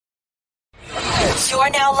You're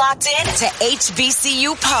now locked in to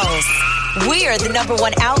HBCU Pulse. We're the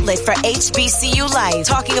 #1 outlet for HBCU life,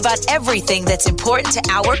 talking about everything that's important to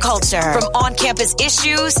our culture, from on-campus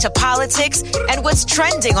issues to politics and what's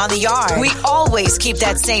trending on the yard. We always keep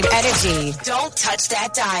that same energy. Don't touch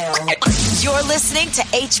that dial. You're listening to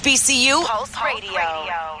HBCU Pulse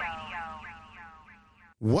Radio.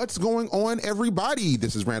 What's going on, everybody?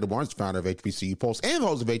 This is Randall Barnes, founder of HBCU Pulse and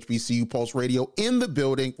host of HBCU Pulse Radio, in the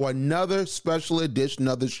building for another special edition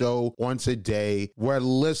of the show on today, where,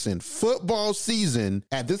 listen, football season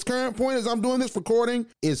at this current point as I'm doing this recording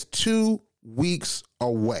is 2 weeks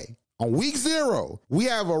away. On week 0, we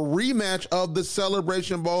have a rematch of the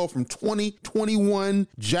Celebration Bowl from 2021,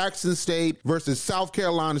 Jackson State versus South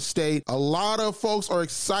Carolina State. A lot of folks are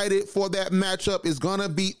excited for that matchup. It's going to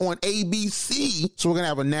be on ABC, so we're going to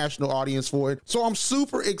have a national audience for it. So I'm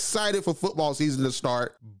super excited for football season to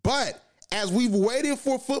start, but as we've waited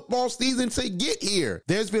for football season to get here,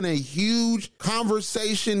 there's been a huge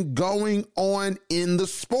conversation going on in the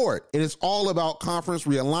sport. It is all about conference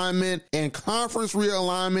realignment, and conference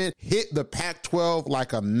realignment hit the Pac-12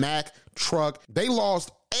 like a Mack truck. They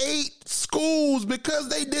lost 8 schools because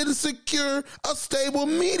they didn't secure a stable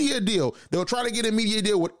media deal. They were trying to get a media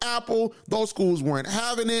deal with Apple. Those schools weren't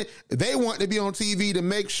having it. They want to be on TV to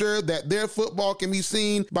make sure that their football can be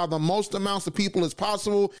seen by the most amounts of people as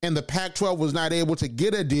possible. And the Pac-12 was not able to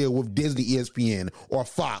get a deal with Disney, ESPN, or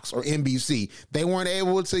Fox, or NBC. They weren't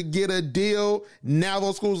able to get a deal. Now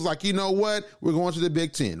those schools are like, you know what? We're going to the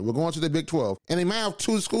Big 10. We're going to the Big 12. And they might have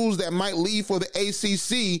 2 schools that might leave for the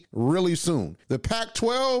ACC really soon. The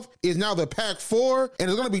Pac-12 is now the Pac-4, and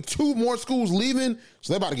there's going to be 2 more schools leaving,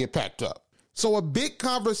 so they're about to get packed up. So a big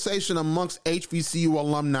conversation amongst HBCU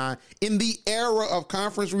alumni in the era of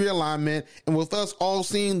conference realignment, and with us all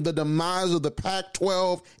seeing the demise of the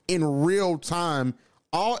Pac-12 in real time,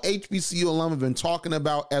 all HBCU alum have been talking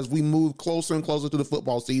about as we move closer and closer to the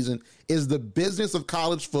football season is the business of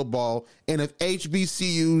college football, and if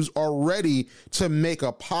HBCUs are ready to make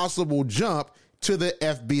a possible jump to the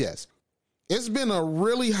FBS. It's been a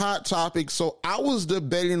really hot topic, so I was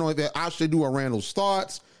debating on that I should do a Randall's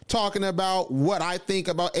Thoughts, talking about what I think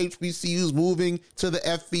about HBCUs moving to the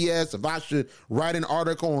FBS, if I should write an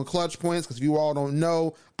article on Clutch Points, because if you all don't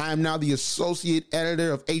know, I am now the associate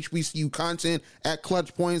editor of HBCU content at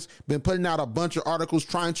Clutch Points. Been putting out a bunch of articles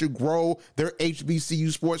trying to grow their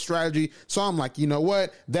HBCU sports strategy. So I'm like, you know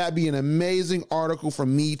what? That'd be an amazing article for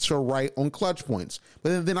me to write on Clutch Points.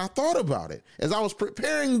 But then I thought about it. As I was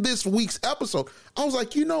preparing this week's episode, I was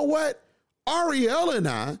like, you know what? Ariel and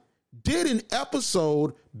I did an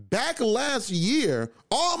episode back last year,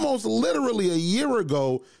 almost literally a year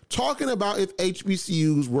ago, talking about if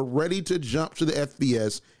HBCUs were ready to jump to the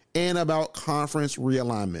FBS and about conference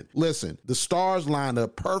realignment. Listen, the stars lined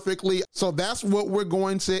up perfectly. So that's what we're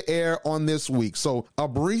going to air on this week. So a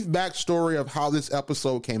brief backstory of how this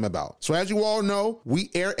episode came about. So as you all know, we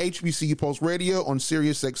air HBCU Pulse Radio on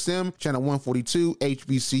SiriusXM, channel 142,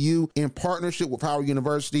 HBCU, in partnership with Howard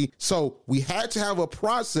University. So we had to have a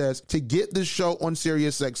process to get this show on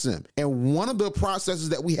SiriusXM. And one of the processes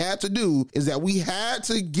that we had to do is that we had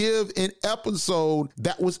to give an episode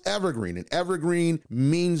that was evergreen. And evergreen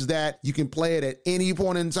means that you can play it at any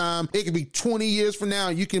point in time. It could be 20 years from now.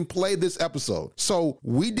 You can play this episode. So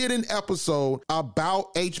we did an episode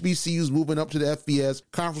about HBCUs moving up to the FBS,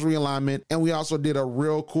 conference realignment, and we also did a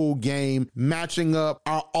real cool game matching up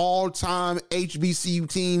our all-time HBCU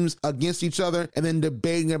teams against each other and then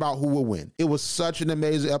debating about who will win. It was such an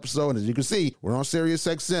amazing episode. And as you can see, we're on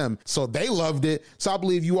SiriusXM, so they loved it. So I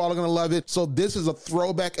believe you all are going to love it. So this is a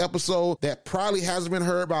throwback episode that probably hasn't been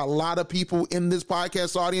heard by a lot of people in this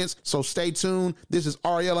podcast audience. So stay tuned. This is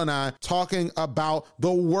Ariel and I talking about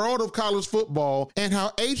the world of college football and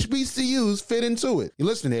how HBCUs fit into it. You're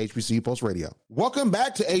listening to HBCU Pulse Radio. Welcome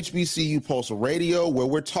back to HBCU Pulse Radio, where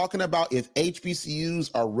we're talking about if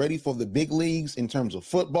HBCUs are ready for the big leagues in terms of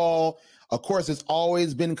football. Of course, it's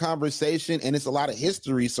always been conversation, and it's a lot of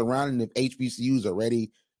history surrounding if HBCUs are ready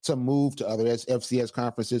to move to other FCS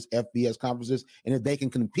conferences, FBS conferences, and if they can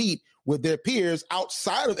compete with their peers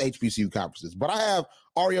outside of HBCU conferences. But I have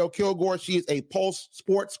Ariel Kilgore. She is a Pulse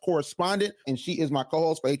sports correspondent, and she is my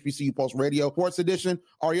co-host for HBCU Pulse Radio Sports Edition.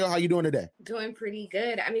 Ariel, how you doing today? Doing pretty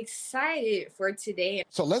good. I'm excited for today.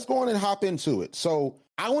 So let's go on and hop into it. So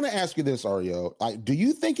I want to ask you this, Ariel. Do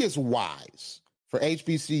you think it's wise for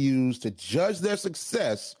HBCUs to judge their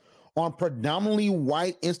success on predominantly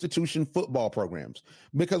white institution football programs?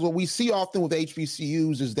 Because what we see often with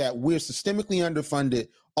HBCUs is that we're systemically underfunded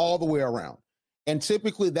all the way around. And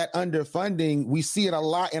typically that underfunding, we see it a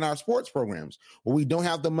lot in our sports programs where we don't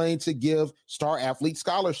have the money to give star athlete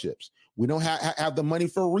scholarships. We don't have the money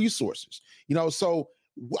for resources, so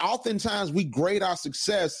oftentimes we grade our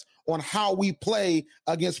success on how we play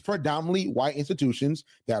against predominantly white institutions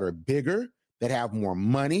that are bigger, that have more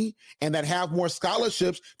money, and that have more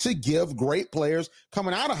scholarships to give great players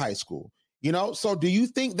coming out of high school. So do you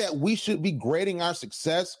think that we should be grading our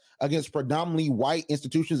success against predominantly white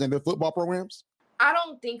institutions and their football programs? I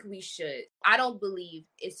don't think we should. I don't believe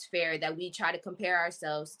it's fair that we try to compare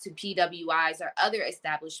ourselves to PWIs or other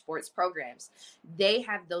established sports programs. They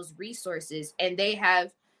have those resources and they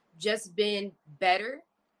have just been better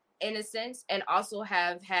in a sense, and also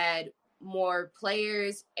have had more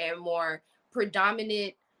players and more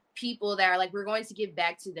predominant people that are like, we're going to give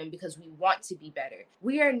back to them because we want to be better.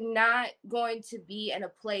 We are not going to be in a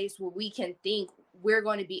place where we can think we're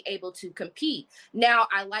going to be able to compete. Now,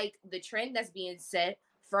 I like the trend that's being set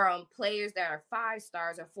from players that are 5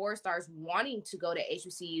 stars or 4 stars wanting to go to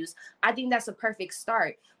HBCUs. I think that's a perfect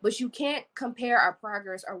start, but you can't compare our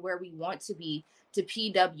progress or where we want to be to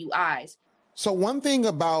PWIs. So one thing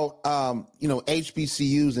about,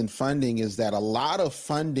 HBCUs and funding is that a lot of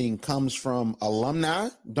funding comes from alumni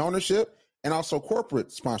donorship and also corporate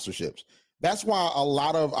sponsorships. That's why a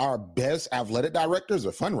lot of our best athletic directors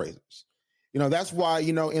are fundraisers. That's why,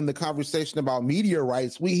 in the conversation about media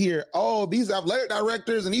rights, we hear, oh, these athletic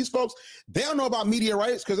directors and these folks, they don't know about media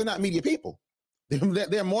rights because they're not media people.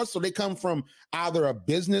 They're more so they come from either a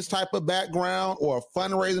business type of background or a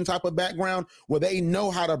fundraising type of background where they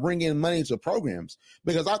know how to bring in money to programs.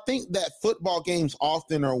 Because I think that football games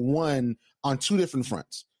often are won on 2 different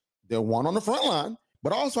fronts. They're won on the front line,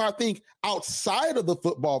 but also I think outside of the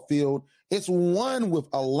football field, it's won with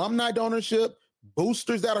alumni donorship,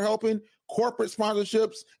 boosters that are helping, corporate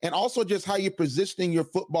sponsorships, and also just how you're positioning your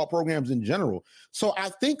football programs in general. So I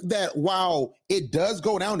think that while it does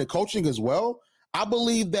go down to coaching as well, I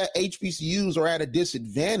believe that HBCUs are at a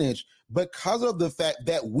disadvantage because of the fact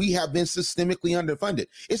that we have been systemically underfunded.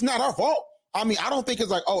 It's not our fault. I mean, I don't think it's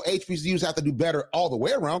like, oh, HBCUs have to do better all the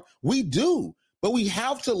way around. We do, but we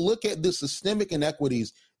have to look at the systemic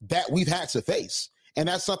inequities that we've had to face. And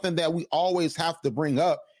that's something that we always have to bring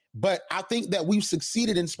up. But I think that we've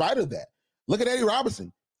succeeded in spite of that. Look at Eddie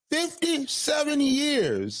Robinson, 57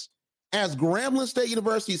 years as Grambling State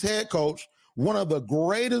University's head coach, one of the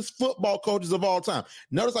greatest football coaches of all time.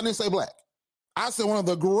 Notice I didn't say black. I said one of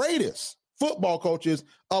the greatest football coaches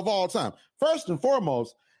of all time. First and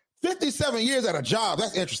foremost, 57 years at a job.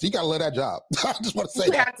 That's interesting. You got to love that job. I just want to say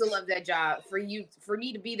you have to love that job. For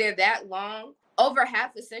me to be there that long, over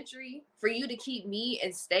half a century, for you to keep me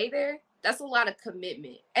and stay there, that's a lot of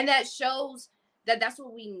commitment. And that shows that that's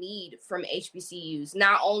what we need from HBCUs.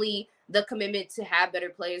 Not only the commitment to have better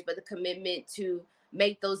players, but the commitment to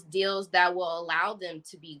make those deals that will allow them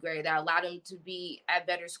to be great, that allow them to be at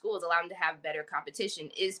better schools, allow them to have better competition.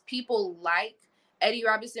 Is people like Eddie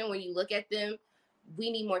Robinson, when you look at them, we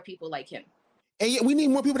need more people like him. And yet we need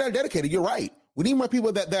more people that are dedicated. You're right. We need more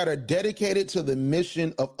people that are dedicated to the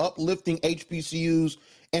mission of uplifting HBCUs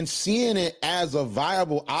and seeing it as a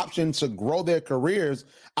viable option to grow their careers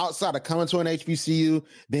outside of coming to an HBCU,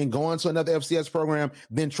 then going to another FCS program,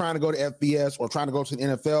 then trying to go to FBS or trying to go to the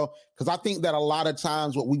NFL. Because I think that a lot of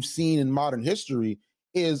times what we've seen in modern history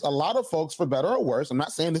is a lot of folks, for better or worse, I'm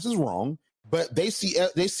not saying this is wrong, but they see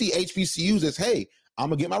HBCUs as, hey, I'm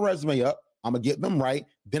going to get my resume up, I'm going to get them right,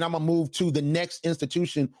 then I'm going to move to the next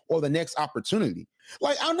institution or the next opportunity.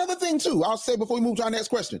 Like another thing too, I'll say before we move to our next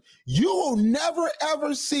question, you will never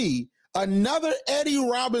ever see another Eddie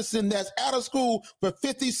Robinson that's out of school for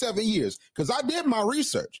 57 years. Because I did my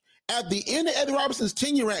research. At the end of Eddie Robinson's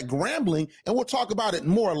tenure at Grambling, and we'll talk about it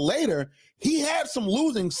more later, he had some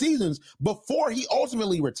losing seasons before he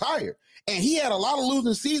ultimately retired. And he had a lot of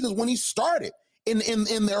losing seasons when he started in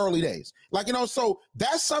the early days. So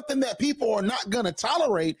that's something that people are not going to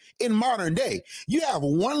tolerate in modern day. You have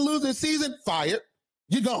one losing season, fired,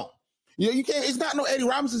 you're gone. You can't, it's not no Eddie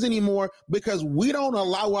Robinsons anymore because we don't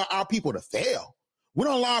allow our people to fail. We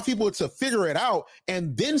don't allow people to figure it out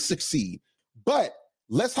and then succeed. But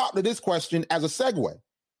let's hop to this question as a segue.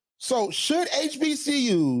 So should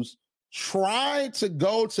HBCUs try to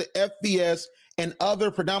go to FBS and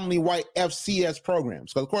other predominantly white FCS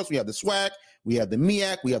programs? Because, of course, we have the SWAC, we have the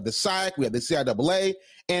MEAC, we have the SIAC, we have the CIAA,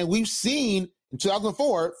 and we've seen in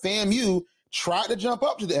 2004, FAMU tried to jump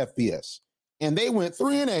up to the FBS, and they went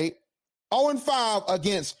 3-8, 0-5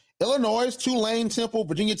 against Illinois, Tulane, Temple,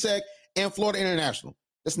 Virginia Tech, and Florida International.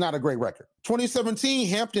 That's not a great record. 2017,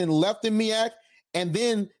 Hampton left the MEAC, and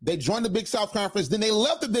then they joined the Big South Conference. Then they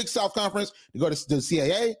left the Big South Conference to go to the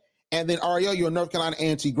CAA, And then, Ariel, you're a North Carolina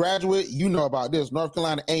A&T graduate. You know about this. North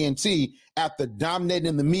Carolina A&T, after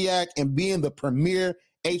dominating the MEAC and being the premier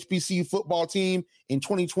HBCU football team in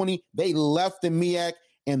 2020, they left the MEAC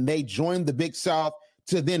and they joined the Big South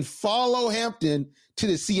to then follow Hampton to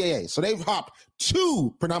the CAA. So they've hopped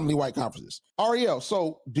 2 predominantly white conferences. Ariel,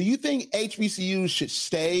 so do you think HBCUs should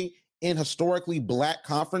stay in historically black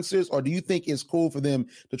conferences, or do you think it's cool for them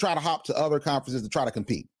to try to hop to other conferences to try to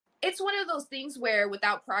compete? It's one of those things where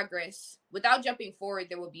without progress, without jumping forward,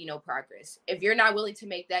 there will be no progress. If you're not willing to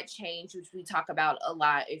make that change, which we talk about a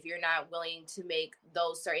lot, if you're not willing to make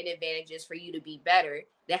those certain advantages for you to be better,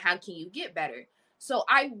 then how can you get better? So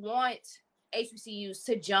I want HBCUs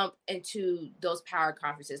to jump into those power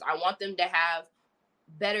conferences. I want them to have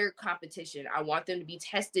better competition. I want them to be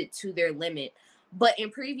tested to their limit. But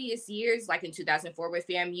in previous years, like in 2004 with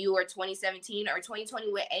FAMU or 2017 or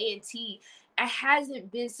 2020 with A&T, it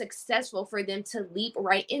hasn't been successful for them to leap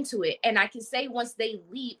right into it. And I can say once they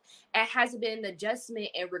leap, it hasn't been an adjustment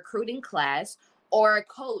in recruiting class or a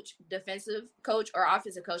coach, defensive coach or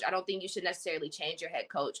offensive coach. I don't think you should necessarily change your head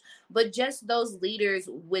coach, but just those leaders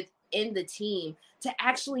within the team to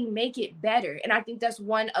actually make it better. And I think that's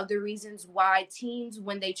one of the reasons why teams,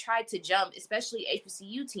 when they try to jump, especially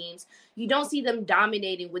HBCU teams, you don't see them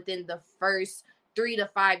dominating within the first 3 to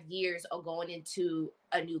 5 years of going into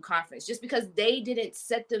a new conference, just because they didn't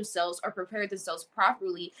set themselves or prepare themselves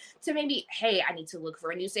properly to maybe, hey, I need to look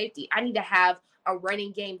for a new safety. I need to have a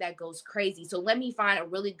running game that goes crazy. So let me find a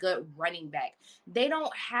really good running back. They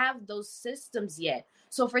don't have those systems yet.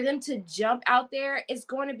 So for them to jump out there, it's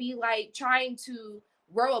going to be like trying to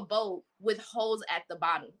row a boat with holes at the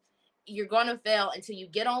bottom. You're going to fail until you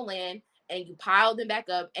get on land and you pile them back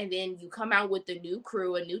up, and then you come out with a new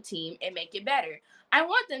crew, a new team, and make it better. I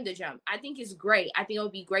want them to jump. I think it's great. I think it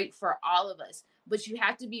would be great for all of us. But you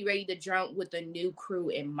have to be ready to jump with a new crew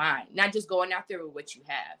in mind, not just going out there with what you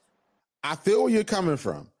have. I feel where you're coming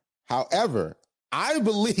from. However, I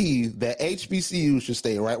believe that HBCUs should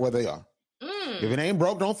stay right where they are. If it ain't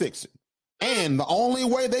broke, don't fix it. And the only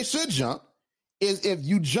way they should jump is if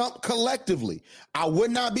you jump collectively. I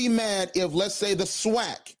would not be mad if, let's say, the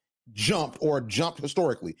SWAC jumped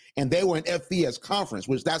historically and they were an FBS conference,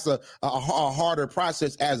 which that's a harder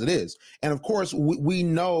process as it is. And of course, we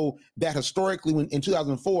know that historically in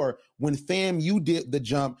 2004, when FAMU did the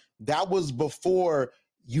jump, that was before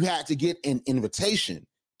you had to get an invitation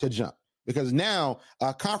to jump, because now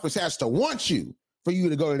a conference has to want you for you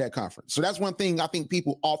to go to that conference. So that's one thing I think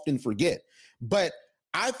people often forget. But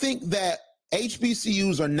I think that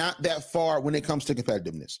HBCUs are not that far when it comes to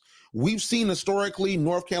competitiveness. We've seen historically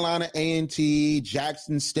North Carolina A&T,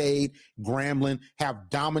 Jackson State, Grambling have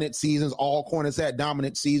dominant seasons. All corners had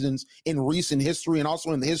dominant seasons in recent history and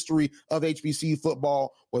also in the history of HBCU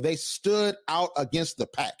football, where they stood out against the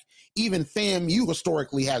pack. Even FAMU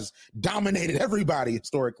historically has dominated everybody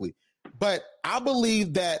historically. But I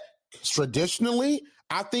believe that traditionally,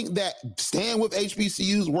 I think that staying with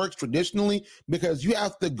HBCUs works traditionally because you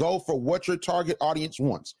have to go for what your target audience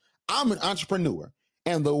wants. I'm an entrepreneur.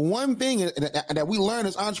 And the one thing that we learn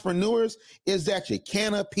as entrepreneurs is that you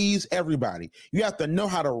can't appease everybody. You have to know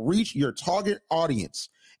how to reach your target audience.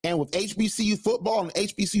 And with HBCU football and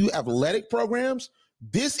HBCU athletic programs,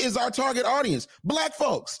 this is our target audience, Black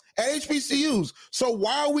folks at HBCUs. So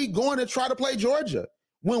why are we going to try to play Georgia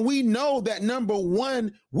when we know that, number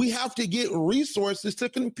one, we have to get resources to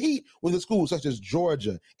compete with the schools such as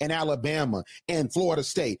Georgia and Alabama and Florida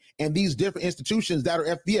State and these different institutions that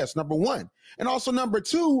are FBS, number one. And also, number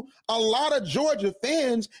two, a lot of Georgia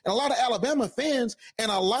fans and a lot of Alabama fans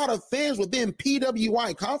and a lot of fans within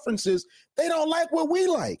PWI conferences, they don't like what we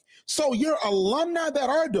like. So your alumni that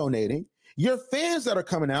are donating, your fans that are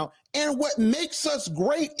coming out, and what makes us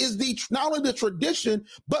great is not only the tradition,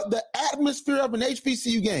 but the atmosphere of an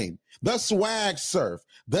HBCU game, the swag surf,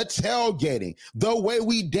 the tailgating, the way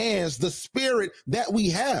we dance, the spirit that we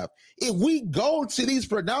have. If we go to these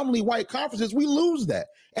predominantly white conferences, we lose that.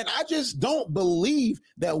 And I just don't believe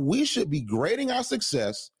that we should be grading our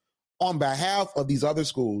success on behalf of these other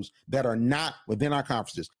schools that are not within our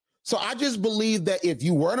conferences. So I just believe that if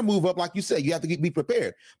you were to move up, like you said, you have to be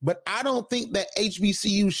prepared. But I don't think that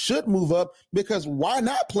HBCU should move up, because why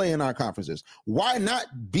not play in our conferences? Why not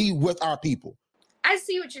be with our people? I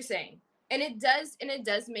see what you're saying. And it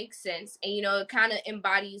does make sense. And, it kind of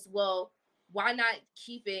embodies, well, why not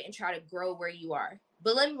keep it and try to grow where you are?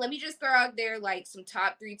 But let me just throw out there like some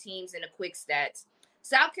top 3 teams and a quick stats.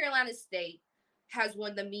 South Carolina State has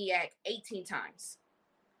won the MEAC 18 times.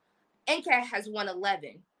 NCAT has won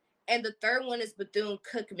 11. And the third one is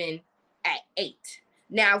Bethune-Cookman at 8.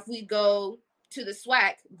 Now, if we go to the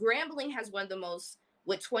SWAC, Grambling has won the most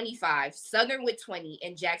with 25, Southern with 20,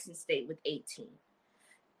 and Jackson State with 18.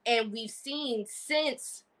 And we've seen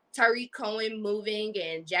since Tariq Cohen moving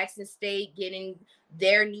and Jackson State getting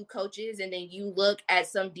their new coaches, and then you look at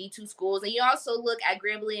some D2 schools, and you also look at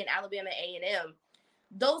Grambling and Alabama A&M,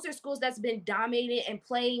 those are schools that's been dominated and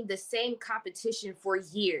playing the same competition for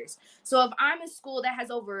years. So if I'm a school that has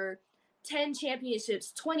over 10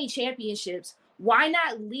 championships, 20 championships, why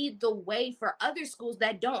not lead the way for other schools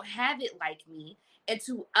that don't have it like me, and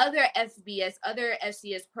to other FBS, other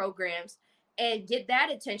FCS programs, and get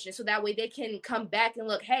that attention so that way they can come back and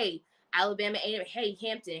look, hey, Alabama, hey,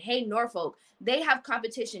 Hampton, hey, Norfolk, they have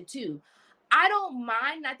competition too. I don't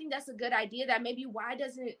mind. I think that's a good idea that maybe why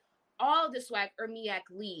doesn't all the SWAC or MEAC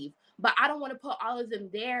leave? But I don't want to put all of them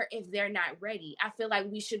there if they're not ready. I feel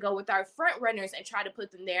like we should go with our front runners and try to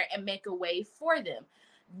put them there and make a way for them.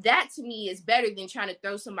 That to me is better than trying to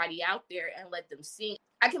throw somebody out there and let them sing.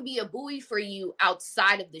 I can be a buoy for you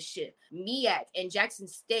outside of the ship. MEAC and Jackson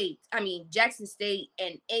State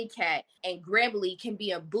and NCAT and Grambling can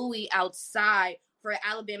be a buoy outside for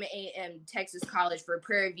Alabama A&M, Texas College, for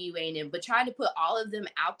Prairie View A&M. But trying to put all of them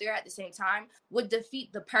out there at the same time would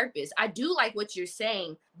defeat the purpose. I do like what you're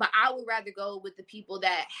saying, but I would rather go with the people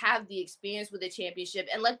that have the experience with the championship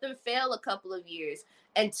and let them fail a couple of years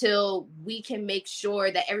until we can make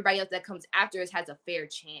sure that everybody else that comes after us has a fair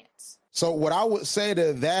chance. So what I would say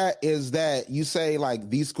to that is that you say like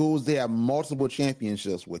these schools, they have multiple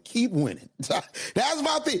championships. Well, keep winning. That's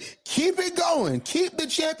my thing. Keep it going. Keep the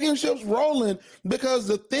championships rolling, because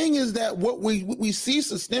the thing is that what we see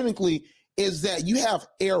systemically is that you have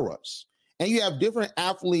eras and you have different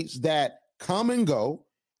athletes that come and go.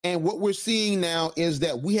 And what we're seeing now is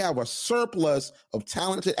that we have a surplus of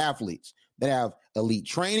talented athletes that have elite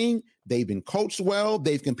training. They've been coached well.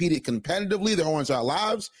 They've competed competitively their whole entire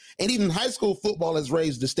lives. And even high school football has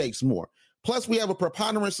raised the stakes more. Plus, we have a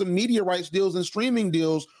preponderance of media rights deals and streaming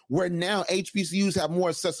deals where now HBCUs have more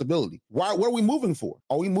accessibility. What are we moving for?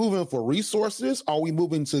 Are we moving for resources? Are we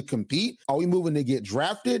moving to compete? Are we moving to get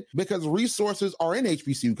drafted? Because resources are in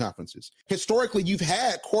HBCU conferences. Historically, you've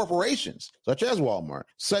had corporations such as Walmart,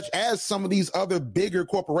 such as some of these other bigger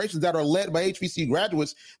corporations that are led by HBCU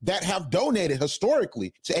graduates that have donated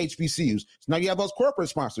historically to HBCUs. So now you have those corporate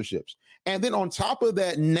sponsorships. And then on top of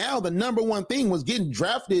that, now the number one thing was getting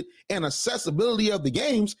drafted and accessibility of the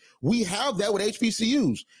games. We have that with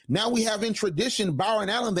HBCUs. Now we have in tradition, Byron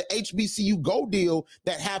Allen, the HBCU Go deal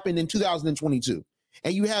that happened in 2022.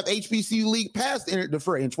 And you have HBCU League Pass entered the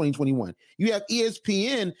fray in 2021. You have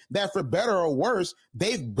ESPN that, for better or worse,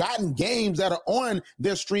 they've gotten games that are on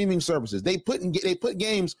their streaming services. They put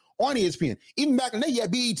games on ESPN. Even back in the day, you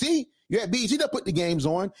had BET. You had BET that put the games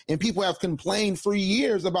on, and people have complained for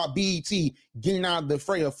years about BET getting out of the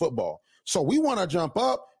fray of football. So we want to jump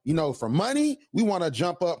up, for money. We want to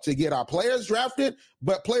jump up to get our players drafted,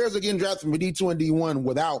 but players are getting drafted from D2 and D1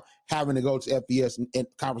 without having to go to FBS and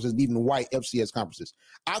conferences, even white FCS conferences.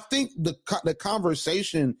 I think the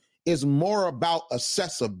conversation is more about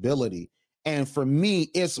accessibility. And for me,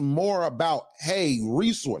 it's more about,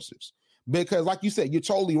 resources. Because like you said, you're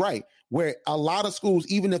totally right, where a lot of schools,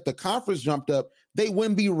 even if the conference jumped up, they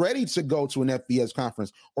wouldn't be ready to go to an FBS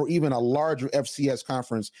conference or even a larger FCS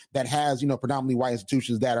conference that has, predominantly white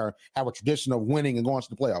institutions that have a tradition of winning and going to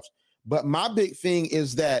the playoffs. But my big thing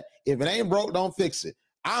is that if it ain't broke, don't fix it.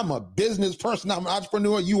 I'm a business person. I'm an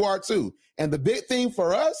entrepreneur. You are too. And the big thing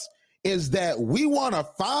for us is that we want to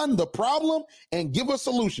find the problem and give a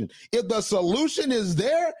solution. If the solution is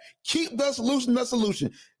there, keep the solution the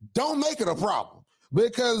solution. Don't make it a problem.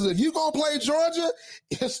 Because if you're going to play Georgia,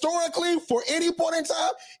 historically, for any point in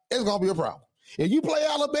time, it's going to be a problem. If you play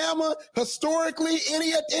Alabama, historically,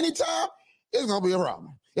 at any time, it's going to be a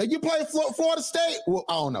problem. If you play Florida State, well,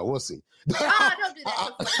 I don't know. We'll see. Don't do that. Don't do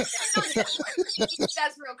that.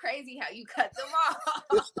 That's real crazy how you cut them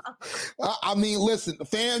off. I mean, listen,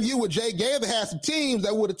 FAMU with Jay Gaither had some teams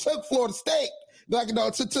that would have took Florida State,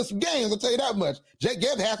 to some games, I'll tell you that much. Jay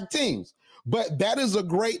Gaither had some teams. But that is a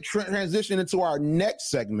great transition into our next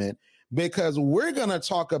segment, because we're going to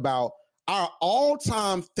talk about our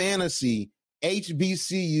all-time fantasy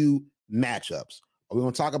HBCU matchups. Are we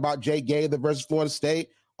going to talk about Jay Gaither versus Florida State?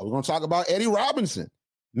 Are we going to talk about Eddie Robinson?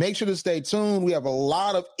 Make sure to stay tuned. We have a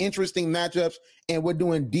lot of interesting matchups, and we're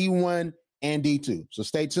doing D1 and D2. So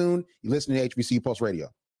stay tuned. You're listening to HBCU Pulse Radio.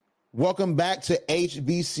 Welcome back to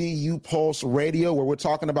HBCU Pulse Radio, where we're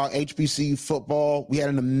talking about HBCU football. We had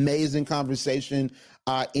an amazing conversation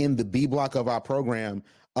in the B block of our program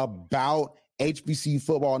about HBCU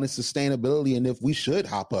football and its sustainability, and if we should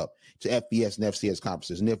hop up to FBS and FCS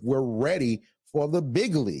conferences, and if we're ready for the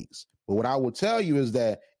big leagues. But what I will tell you is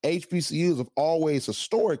that HBCUs have always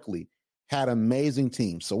historically had amazing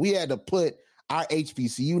teams. So we had to put our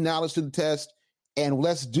HBCU knowledge to the test, and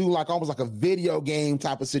let's do like almost like a video game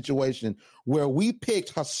type of situation where we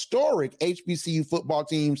picked historic HBCU football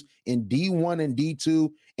teams in D1 and D2,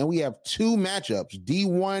 and we have two matchups,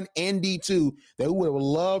 D1 and D2, that we would have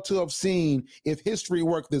loved to have seen if history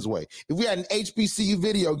worked this way. If we had an HBCU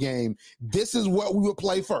video game, this is what we would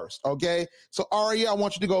play first, okay? So, Aria, I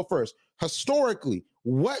want you to go first. Historically,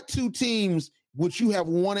 what two teams would you have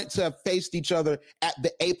wanted to have faced each other at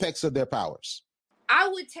the apex of their powers? I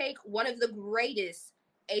would take one of the greatest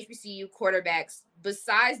HBCU quarterbacks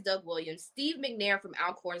besides Doug Williams, Steve McNair from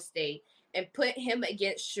Alcorn State, and put him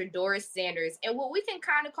against Shedeur Sanders and what we can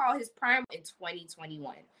kind of call his prime in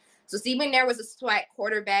 2021. So Steve McNair was a SWAC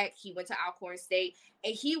quarterback. He went to Alcorn State,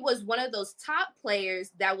 and he was one of those top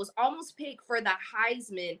players that was almost picked for the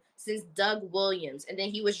Heisman since Doug Williams. And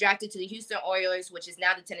then he was drafted to the Houston Oilers, which is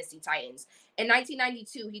now the Tennessee Titans. In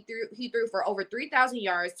 1992, he threw for over 3,000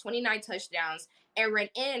 yards, 29 touchdowns, and ran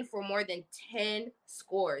in for more than 10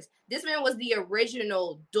 scores. This man was the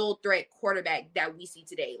original dual threat quarterback that we see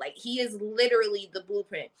today. Like, he is literally the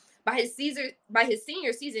blueprint. By his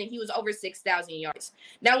senior season, he was over 6,000 yards.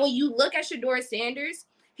 Now, when you look at Shedeur Sanders,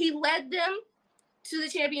 he led them to the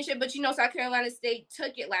championship, but South Carolina State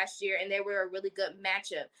took it last year, and they were a really good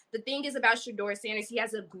matchup. The thing is about Shedeur Sanders, he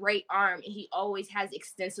has a great arm, and he always has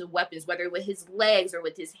extensive weapons, whether with his legs or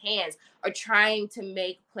with his hands, or trying to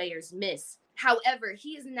make players miss. However,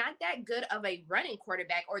 he is not that good of a running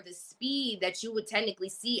quarterback or the speed that you would technically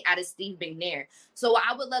see out of Steve McNair. So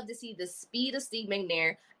I would love to see the speed of Steve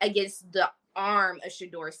McNair against the arm of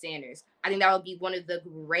Shedeur Sanders. I think that would be one of the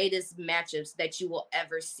greatest matchups that you will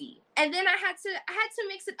ever see. And then I had to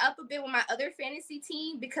mix it up a bit with my other fantasy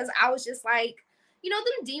team because I was just like,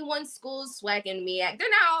 them D1 schools, SWAC and MEAC, they're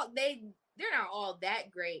not all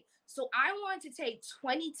that great. So I wanted to take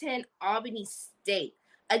 2010 Albany State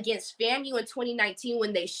against FAMU in 2019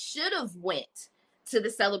 when they should have went to the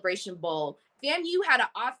Celebration Bowl. FAMU had an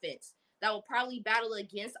offense that will probably battle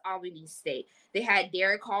against Albany State. They had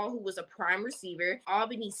Derek Hall, who was a prime receiver.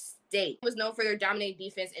 Albany State was known for their dominating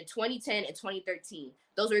defense in 2010 and 2013.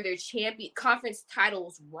 Those were their champion conference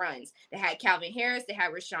titles runs. They had Calvin Harris. They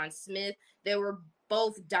had Rashawn Smith. They were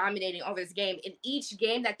both dominating over this game. In each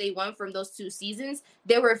game that they won from those two seasons,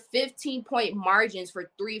 there were 15-point margins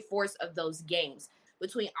for 3/4 of those games.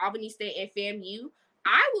 Between Albany State and FAMU,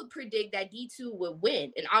 I would predict that D2 would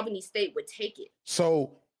win and Albany State would take it.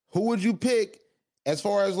 So who would you pick as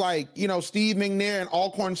far as Steve McNair and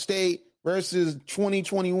Alcorn State versus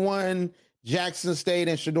 2021 Jackson State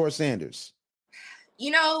and Shedeur Sanders?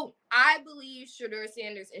 I believe Shedeur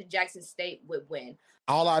Sanders and Jackson State would win.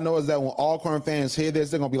 All I know is that when Alcorn fans hear this,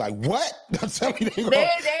 they're going to be like, what? They're going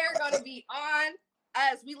to be on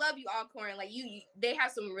us. We love you, Alcorn. They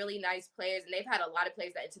have some really nice players, and they've had a lot of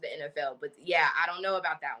players that into the NFL. But yeah, I don't know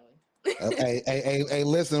about that one. Hey,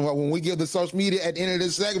 listen. When we give the social media at the end of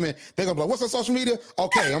this segment, they're gonna be like, "What's the social media?"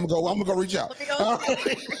 Okay, I'm gonna go reach out.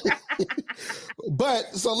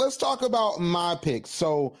 But so let's talk about my picks.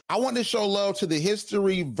 So I want to show love to the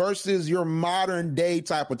history versus your modern day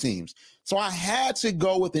type of teams. So I had to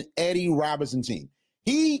go with an Eddie Robinson team.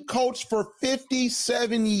 He coached for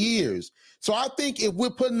 57 years. So I think if we're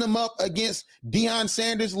putting them up against Deion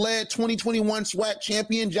Sanders-led 2021 SWAC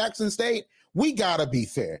champion Jackson State, we got to be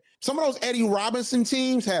fair. Some of those Eddie Robinson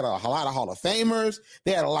teams had a lot of Hall of Famers.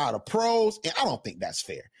 They had a lot of pros, and I don't think that's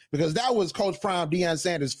fair because that was Coach Prime Deion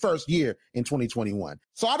Sanders' first year in 2021.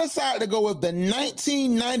 So I decided to go with the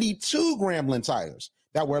 1992 Grambling Tigers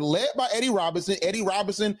that were led by Eddie Robinson. Eddie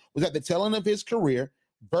Robinson was at the tail end of his career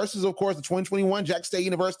versus, of course, the 2021 Jackson State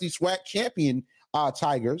University SWAC champion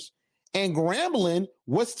Tigers. And Grambling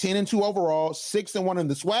was 10-2 overall, 6-1 in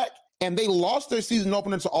the SWAC, and they lost their season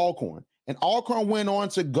opener to Alcorn. And Alcorn went on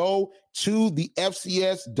to go to the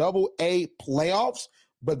FCS AA playoffs,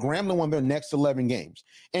 but Grambling won their next 11 games.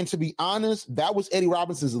 And to be honest, that was Eddie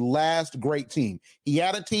Robinson's last great team. He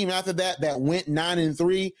had a team after that went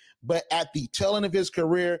 9-3, but at the tail end of his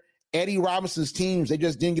career, Eddie Robinson's teams, they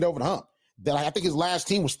just didn't get over the hump. I think his last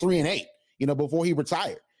team was 3-8, before he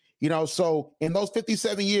retired. So in those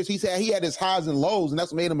 57 years, he had his highs and lows, and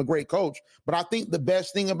that's what made him a great coach. But I think the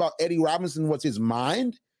best thing about Eddie Robinson was his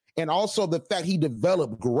mind and also the fact he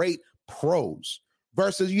developed great pros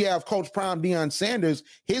versus you have Coach Prime Deion Sanders.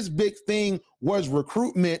 His big thing was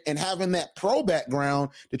recruitment and having that pro background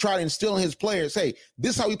to try to instill in his players, hey,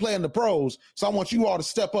 this is how we play in the pros, so I want you all to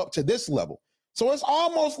step up to this level. So it's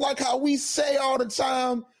almost like how we say all the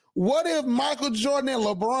time, What if Michael Jordan and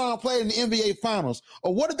LeBron played in the NBA Finals?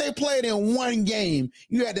 Or what if they played in one game?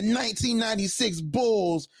 You had the 1996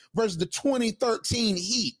 Bulls versus the 2013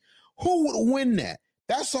 Heat. Who would win that?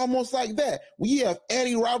 That's almost like that. We have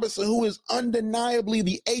Eddie Robinson, who is undeniably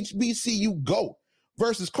the HBCU GOAT,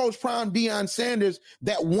 versus Coach Prime Deion Sanders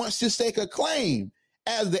that wants to stake a claim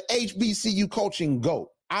as the HBCU coaching GOAT.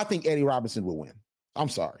 I think Eddie Robinson will win. I'm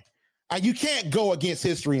sorry. You can't go against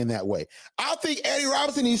history in that way. I think Eddie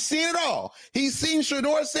Robinson, he's seen it all. He's seen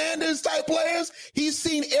Shedeur Sanders type players. He's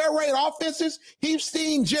seen air raid offenses. He's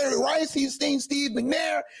seen Jerry Rice. He's seen Steve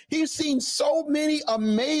McNair. He's seen so many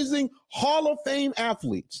amazing Hall of Fame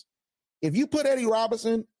athletes. If you put Eddie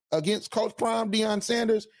Robinson against Coach Prime Deion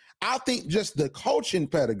Sanders, I think just the coaching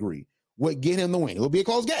pedigree would get him the win. It will be a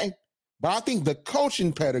close game, but I think the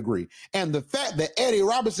coaching pedigree and the fact that Eddie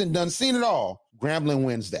Robinson done seen it all, Grambling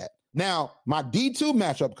wins that. Now, my D2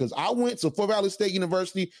 matchup, because I went to Fort Valley State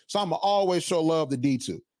University, so I'm going to always show love to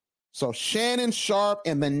D2. So Shannon Sharp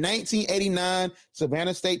and the 1989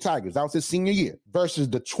 Savannah State Tigers, that was his senior year, versus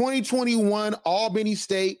the 2021 Albany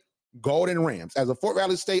State Golden Rams. As a Fort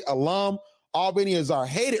Valley State alum, Albany is our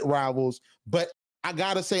hated rivals, but I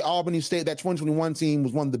got to say Albany State, that 2021 team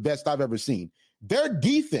was one of the best I've ever seen. Their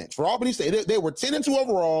defense for Albany State, they were 10-2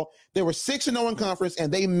 overall, they were 6-0 in conference, and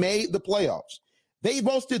they made the playoffs. They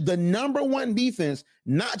boasted the number one defense,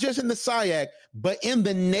 not just in the SIAC, but in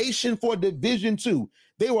the nation for Division II.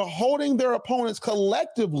 They were holding their opponents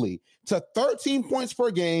collectively to 13 points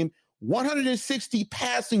per game, 160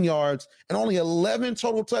 passing yards, and only 11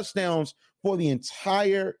 total touchdowns for the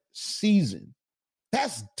entire season.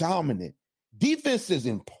 That's dominant. Defense is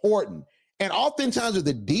important. And oftentimes if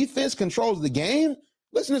the defense controls the game,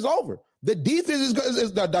 listen, it's over. The defense is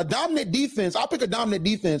the dominant defense. I'll pick a dominant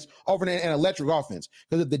defense over an electric offense.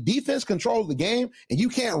 Because if the defense controls the game and you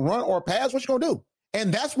can't run or pass, what you going to do?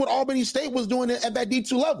 And that's what Albany State was doing at that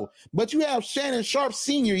D2 level. But you have Shannon Sharp's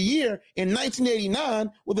senior year in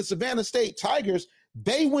 1989 with the Savannah State Tigers.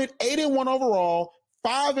 They went 8-1 overall,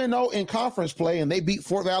 5-0 in conference play, and they beat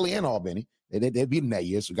Fort Valley and Albany. They beat them that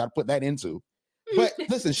year, so we got to put that into. But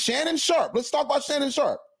listen, Shannon Sharp, let's talk about Shannon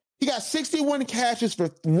Sharp. He got 61 catches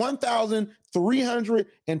for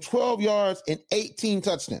 1,312 yards and 18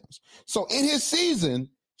 touchdowns. So in his season,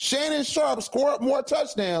 Shannon Sharp scored more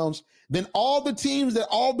touchdowns than all the teams that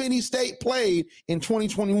Albany State played in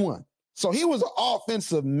 2021. So he was an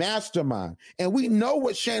offensive mastermind. And we know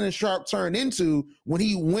what Shannon Sharp turned into when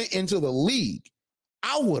he went into the league.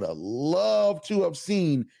 I would have loved to have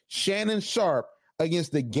seen Shannon Sharp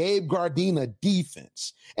against the Gabe Gardena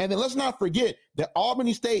defense. And then let's not forget that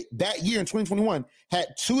Albany State that year in 2021 had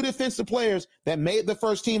two defensive players that made the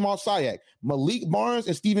first team all SIAC, Malik Barnes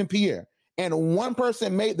and Stephen Pierre. And one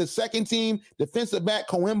person made the second team, defensive back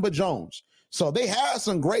Coimba Jones. So they had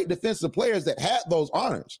some great defensive players that had those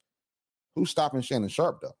honors. Who's stopping Shannon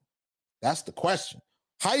Sharp, though? That's the question.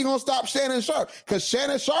 How you going to stop Shannon Sharp? Because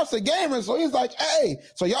Shannon Sharp's a gamer, so he's like, hey,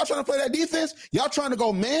 so y'all trying to play that defense? Y'all trying to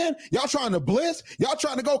go man? Y'all trying to blitz? Y'all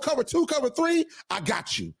trying to go cover 2, cover 3? I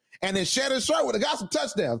got you. And then Shannon Sharp would have got some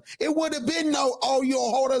touchdowns. It would have been no, oh,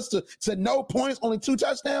 you'll hold us to no points, only 2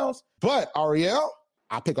 touchdowns. But, Ariel,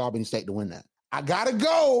 I pick Albany State to win that. I got to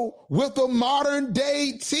go with the modern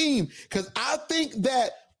day team because I think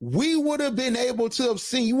that we would have been able to have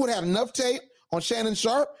seen, you would have enough tape on Shannon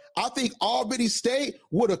Sharp. I think Albany State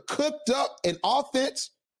would have cooked up an offense.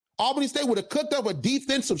 Albany State would have cooked up a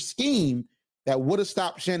defensive scheme that would have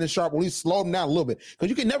stopped Shannon Sharp, or at least slowed him down a little bit. Because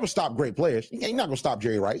you can never stop great players. You're not going to stop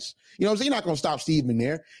Jerry Rice. You know what I'm saying? You're not going to stop Steve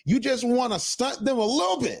McNair. You just want to stunt them a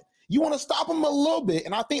little bit. You want to stop them a little bit.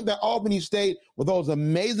 And I think that Albany State, with those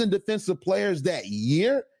amazing defensive players that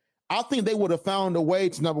year, I think they would have found a way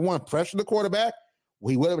to, number one, pressure the quarterback.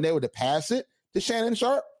 He would have been able to pass it to Shannon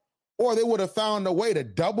Sharp. Or they would have found a way to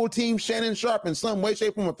double team Shannon Sharp in some way,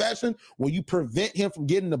 shape, form, or fashion where you prevent him from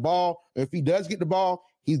getting the ball. Or if he does get the ball,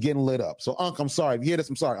 he's getting lit up. So, Unc, I'm sorry. If you hear this,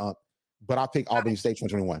 I'm sorry, Unc. But I'll pick Albany State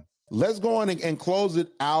 2021. Let's go on and close it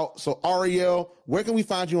out. So, Ariel, where can we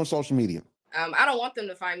find you on social media? I don't want them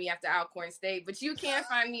to find me after Alcorn State, but you can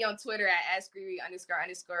find me on Twitter at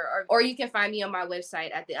 @Askery__, or you can find me on my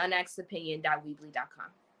website at theunaxedopinion.weebly.com.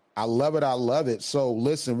 I love it. I love it. So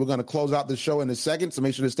listen, we're going to close out the show in a second, so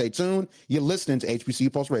make sure to stay tuned. You're listening to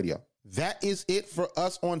HBCU Pulse Radio. That is it for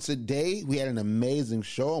us on today. We had an amazing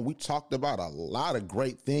show, and we talked about a lot of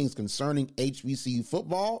great things concerning HBCU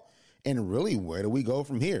football, and really, where do we go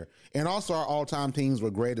from here? And also, our all-time teams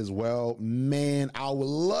were great as well. Man, I would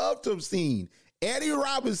love to have seen Eddie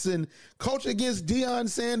Robinson coach against Deion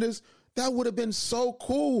Sanders. That would have been so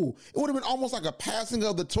cool. It would have been almost like a passing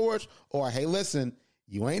of the torch, or, hey, listen,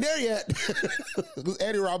 You ain't there yet. Because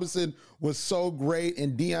Eddie Robinson was so great,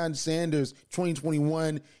 and Deion Sanders,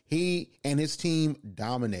 2021, he and his team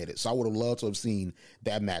dominated. So I would have loved to have seen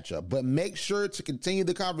that matchup. But make sure to continue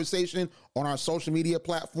the conversation on our social media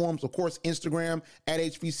platforms. Of course, Instagram at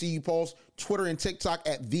HBCU Pulse, Twitter and TikTok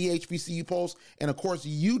at the HBCU Pulse, and of course,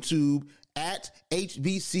 YouTube at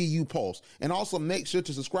HBCU Pulse. And also make sure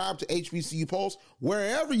to subscribe to HBCU Pulse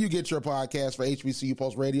wherever you get your podcast for HBCU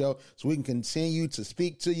Pulse Radio, so we can continue to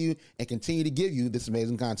speak to you and continue to give you this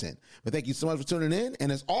amazing content. But thank you so much for tuning in. And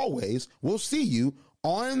as always, we'll see you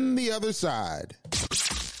on the other side.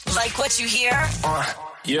 Like what you hear?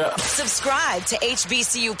 Yeah. Subscribe to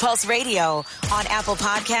HBCU Pulse Radio on Apple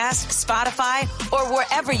Podcasts, Spotify, or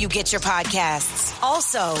wherever you get your podcasts.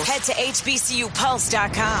 Also, head to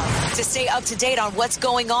HBCUPulse.com to stay up to date on what's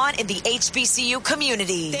going on in the HBCU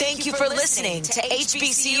community. Thank you for listening to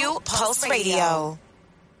HBCU Pulse Radio.